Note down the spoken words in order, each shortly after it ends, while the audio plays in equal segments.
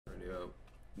Yeah.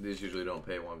 These usually don't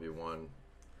pay 1v1.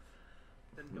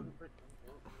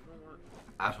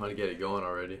 I just want to get it going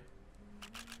already.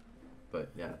 But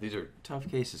yeah, these are tough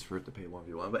cases for it to pay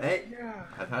 1v1. But hey, yeah.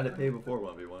 I've had it pay before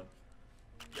 1v1.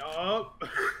 Yup.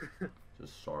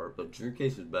 Just sharp, but your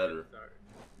case is better.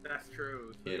 That's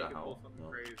true. So you can pull something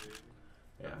crazy.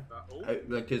 Yeah.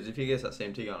 Because if he gets that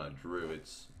same tick on a Drew,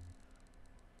 it's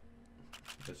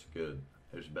good.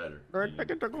 It's better. Alright,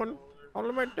 take a second. All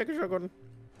right, take a second.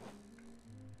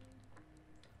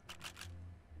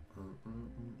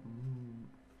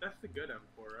 That's the good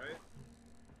M4, right?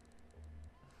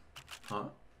 Huh?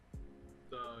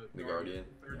 The Guardian.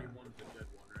 31's a good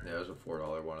one, right? Yeah, there's a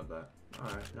 $4 one of that.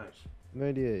 Alright, nice.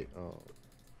 98. Oh.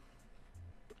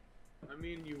 I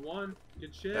mean, you won.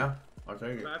 Good shit. Yeah, I'll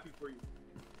take it. I'm happy for you.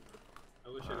 I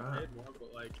wish I'd have paid more,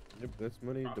 but like. Yep, that's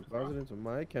money deposited into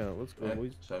my account. Let's go,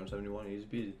 boys. 771, easy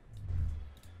peasy.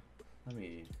 Let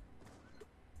me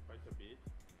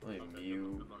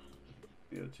mute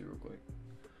VO2 real quick.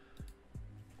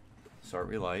 Start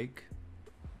we like.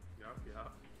 Yeah.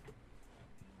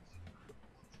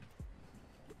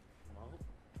 Well,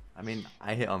 I mean,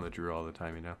 I hit on the Drew all the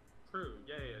time, you know. True.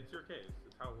 Yeah. It's your case.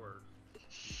 It's how it works.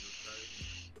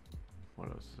 What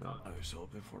else? I was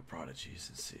hoping for prodigies.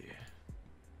 Let's see.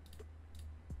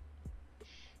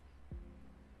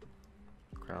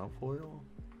 Crown foil.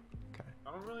 Okay.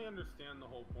 I don't really understand the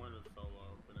whole point of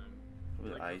solo opening.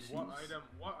 Like,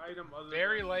 What item other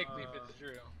Very than, likely if it's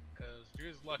Drew, because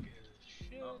Drew's luck is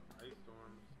shit. Oh, Ice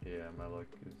Storms. Yeah, my luck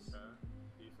is. Okay.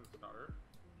 Decent start.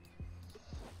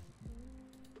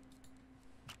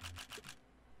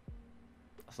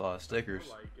 That's a lot of stickers.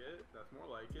 That's more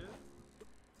like it.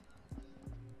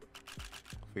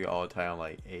 If we all tie on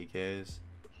like AKs.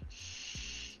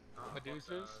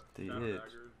 Medusas? They did.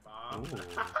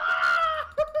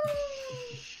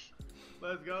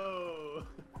 Let's go.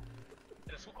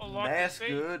 That's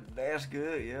good. That's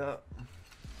good. Yeah.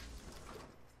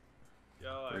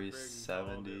 Yo,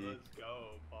 370. Let's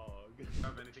go, Pog.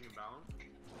 Have anything in balance?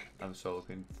 I'm so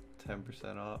looking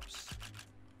 10% ops.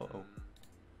 Uh-oh.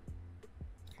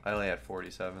 I only had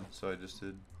 47, so I just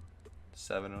did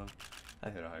 7 of them. I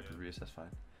hit a hyper beast, that's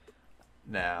fine.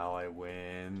 Now I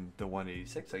win the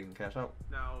 186, I can cash out.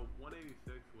 Now,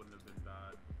 186 wouldn't have been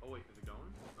bad. Oh wait, is it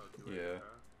going? Oh, yeah.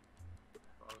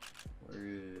 Where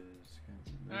is...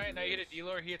 Alright, now you hit a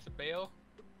dealer, he hits a bail.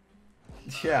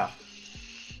 Yeah.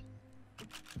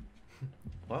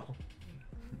 Well,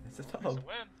 it's a It's tough. a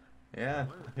win. Yeah,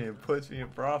 it puts me in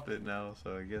profit now,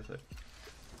 so I guess I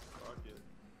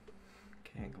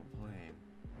can't complain.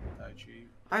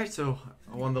 Alright, so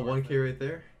I won the 1K right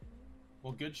there.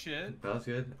 Well, good shit. That was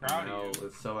good. Proud now of you.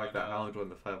 let's sell back that Howland won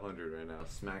the 500 right now.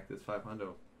 Smack this 500.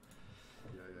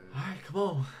 Alright, come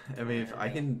on. I mean, if I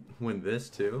can win this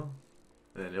too,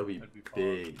 then it'll be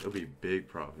big. It'll be big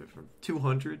profit from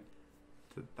 200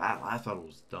 to that last one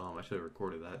was dumb. I should have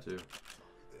recorded that too.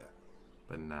 Yeah.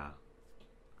 But nah.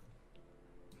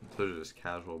 Those are just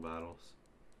casual battles.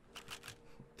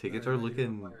 Tickets are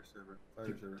looking.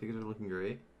 Tickets are looking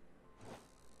great.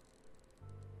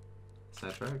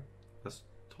 Snap track. That's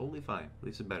totally fine. At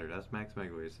least it's better. That's max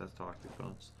megaways. That's toxic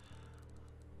bones.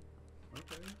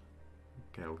 Okay.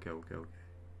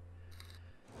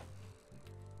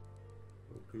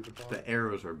 The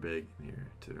arrows are big in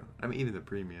here too. I mean, even the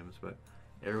premiums, but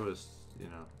arrows, you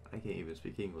know, I can't even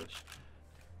speak English.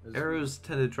 Arrows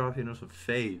tend to drop, you know, some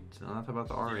fades. I'm not talking about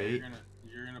the R8.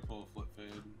 You're gonna pull a flip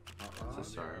fade.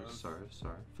 Sorry.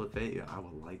 Flip fade? Yeah, I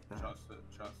would like that. Trust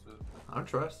it. I'm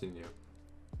trusting you.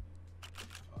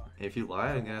 If you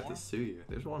lie, I'm gonna have to sue you.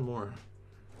 There's one more.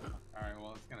 Alright,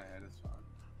 well, it's gonna hit. It's fine.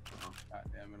 God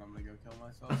damn it, I'm gonna go kill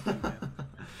myself.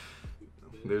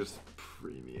 There's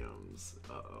premiums.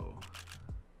 Uh-oh.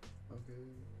 Okay.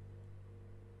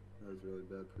 That was really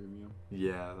bad premium.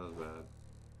 Yeah, that was bad.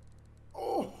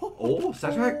 Oh,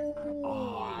 stat track?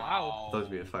 Oh, wow. That was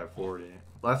be a 540.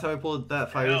 Last time I pulled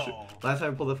that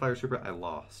fire super, I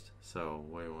lost. So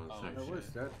wait one second. What was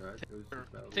stat track? It was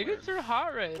just battle Tickets line. are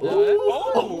hot right now.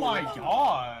 Oh my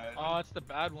god! Oh, it's the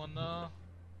bad one though.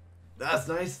 That's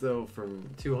nice though. From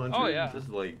 200, Oh, yeah. just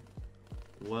like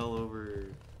well over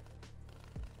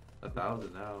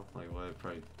 1,000 now. Like what?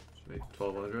 Probably should make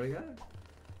 1,200. I got.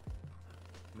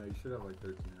 No, you should have like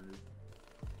 1,300.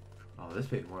 Oh, this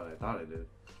paid more than I thought it did.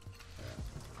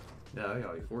 Yeah, I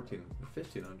got like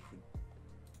 1,500.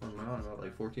 What am I on about?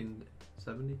 Like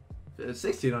 1,470?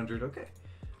 1,600. Okay.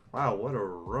 Wow, what a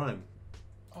run.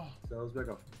 Oh, so that was like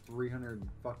a $300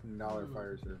 fucking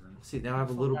fire server. See, now I have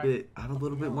a little bit. I have a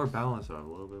little bit more balance. I have a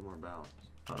little bit more balance.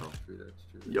 Uh-oh. True that,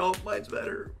 true that. Yo, mine's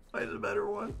better. Mine's a better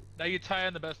one. Now you tie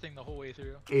in the best thing the whole way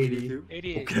through. 80.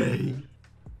 88. Okay.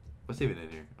 What's even in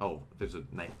here? Oh, there's a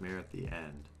nightmare at the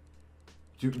end.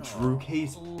 Dude, Drew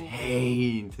Case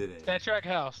pain today. Stat track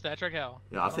Hal. Stat track Hal.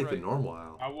 Yeah, I'll take the Alright. normal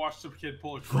out. I watched some kid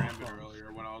pull a Gambit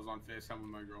earlier when I was on FaceTime with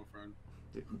my girlfriend.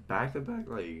 Back to back,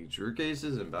 like Drew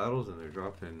Cases and battles, and they're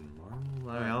dropping marble.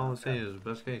 I mean, all I'm saying is the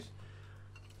best case.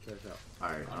 Check it out.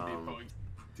 Alright, I'm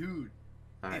dude.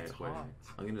 alright, it's wait. hot.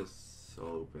 I'm gonna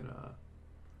solo open,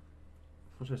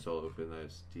 what should I solo open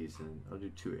that's decent? I'll do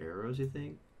 2 arrows, you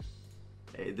think?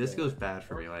 Hey, this goes bad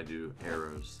for me when I do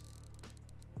arrows.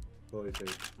 Fully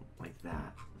safe. Like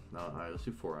that. No, alright, let's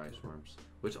do 4 ice worms.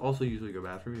 Which also usually go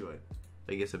bad for me, but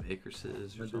I get some Icarus or I do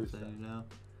something, stuff. you know?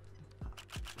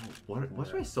 Oh,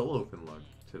 what's my solo open luck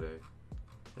today?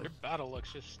 Your battle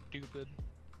looks just stupid.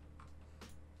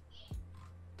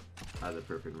 I had the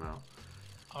perfect amount.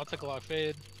 I'll take a lock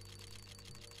fade.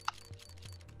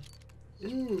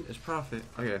 It's profit.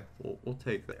 Okay, we'll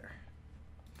take there.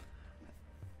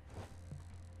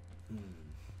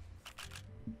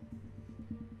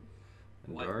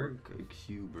 Light Dark work.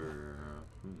 Cuber.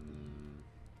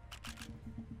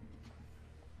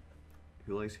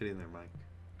 Who likes hitting their mic?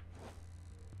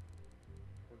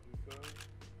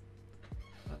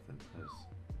 Nothing.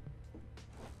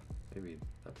 Maybe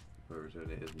whoever's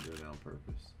doing it isn't doing it on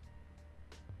purpose.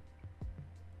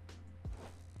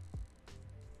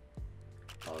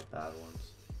 All the bad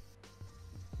ones.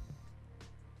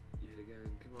 Yet again,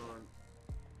 come on.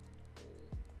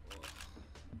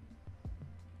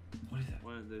 What is that?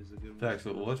 One of those is a good Tax,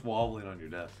 so what's wobbling on your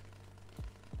desk?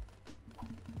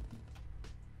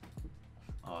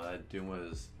 Oh, that doom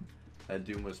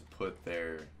was put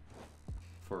there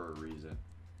for a reason.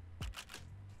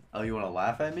 Oh, you want to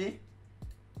laugh at me?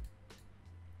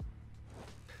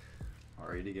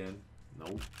 Alright again.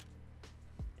 Nope.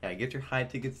 Yeah, get your high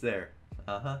tickets there.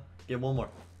 Uh-huh. Get one more.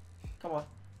 Come on.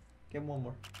 Get one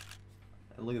more.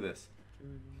 And look at this.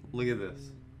 Look at this.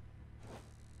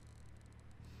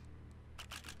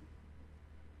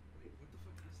 Wait, what the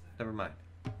fuck is that? Never mind.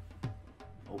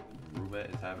 Oh, roulette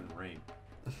is having rain.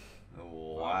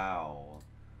 Wow.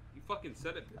 You fucking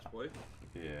said it, bitch boy.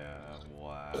 Yeah,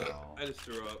 wow. I just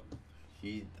threw up.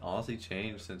 He honestly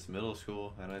changed since middle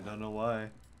school, and I don't know why.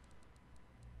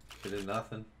 He did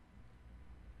nothing.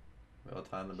 We all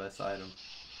time the best item.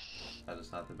 That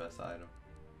is not the best item.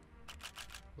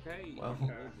 Okay. Well.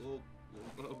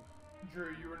 We'll-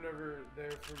 Drew, you were never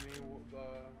there for me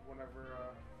whenever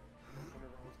it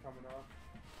was coming up.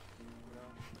 You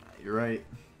know? You're right.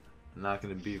 I'm not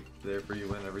gonna be there for you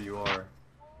whenever you are.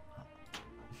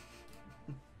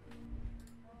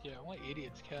 Yeah, I want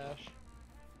idiots cash.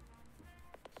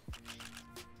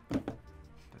 That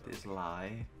is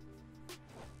lie.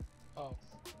 Oh.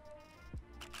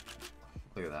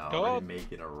 Look at that. Go Already up.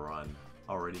 making a run.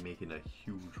 Already making a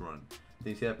huge run.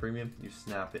 You see that premium? You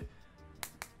snap it.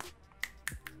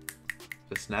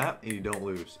 Just snap and you don't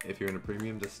lose. If you're in a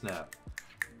premium, just snap.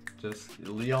 Just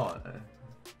Leon.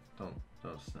 Don't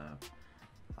snap.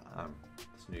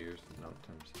 It's New Year's. No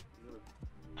terms.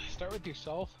 Start with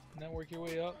yourself and then work your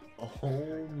way up.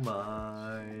 Oh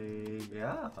my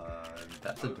god.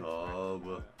 That's a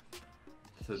dub.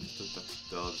 That's a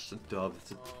dub. That's a dub.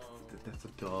 That's a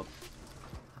dub.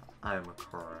 I am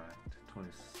correct.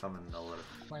 27 $.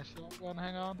 My shotgun,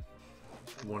 hang on.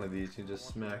 One of these, you just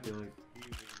smack it like.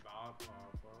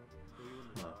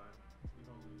 Huh.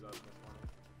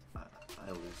 I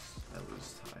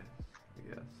lose time, I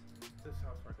guess. This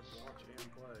house I could watch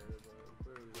and play, but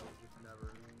clearly that would just never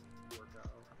work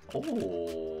out.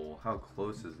 Oh, how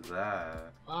close is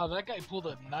that? Wow, that guy pulled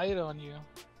a knight on you.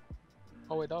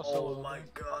 Oh wait, that was solo. Oh my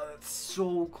god, that's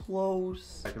so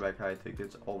close. Back-to-back high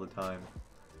tickets all the time.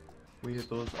 We hit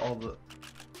those all the...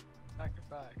 Back to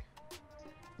back.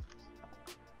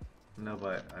 No,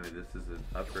 but, I mean, this is an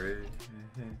upgrade.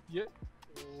 Yep.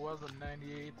 It was a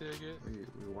 98 ticket.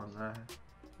 we won that.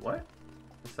 What?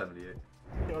 78.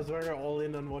 I was running all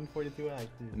in on 142X,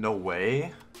 dude. No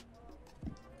way.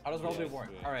 How does roll Yes, work?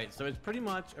 yeah. Alright, so it's pretty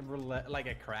much a roulette, like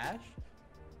a crash.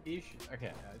 Ish.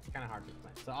 Okay, it's kind of hard to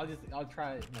explain. So I'll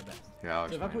try my best. Yeah, I'll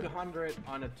So if I put explain 100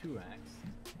 on a 2x,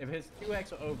 if it hits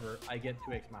 2x or over, I get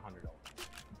 2x my $100.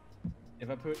 If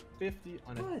I put 50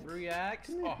 on a 3x,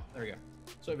 oh, there we go.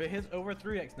 So if it hits over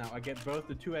 3x now, I get both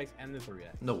the 2x and the 3x.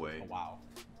 No way. Oh, wow.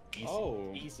 Easy,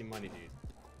 Oh. easy money, dude.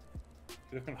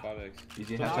 Could have been 5x.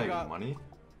 Easy So now I hashtag got- money?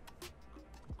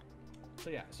 So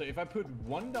yeah, so if I put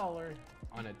 $1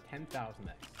 on a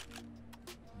 10,000x,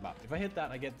 wow. If I hit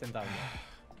that, I get 10,000.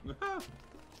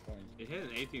 It hit an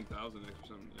 18,000x or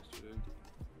something yesterday.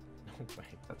 No way.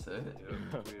 That's it? Yeah,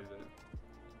 we did it.